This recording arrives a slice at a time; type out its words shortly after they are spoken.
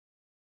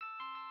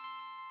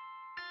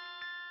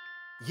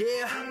Yeah,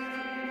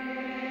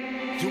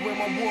 you where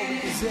my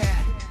warriors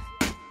at.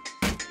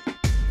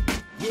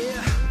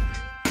 Yeah,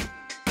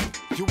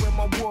 you where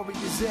my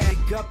warriors at.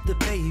 Pick up the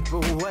paper,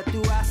 what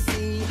do I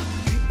see?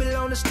 People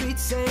on the street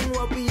saying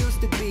what we used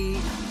to be.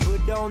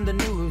 Put on the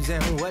news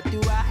and what do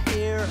I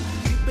hear?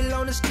 People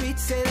on the street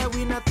say that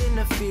we nothing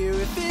to fear.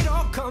 If it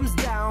all comes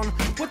down,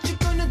 what you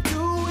gonna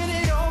do when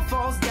it all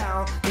falls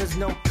down? There's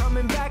no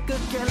coming back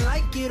again,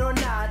 like it or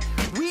not.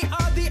 We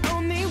are the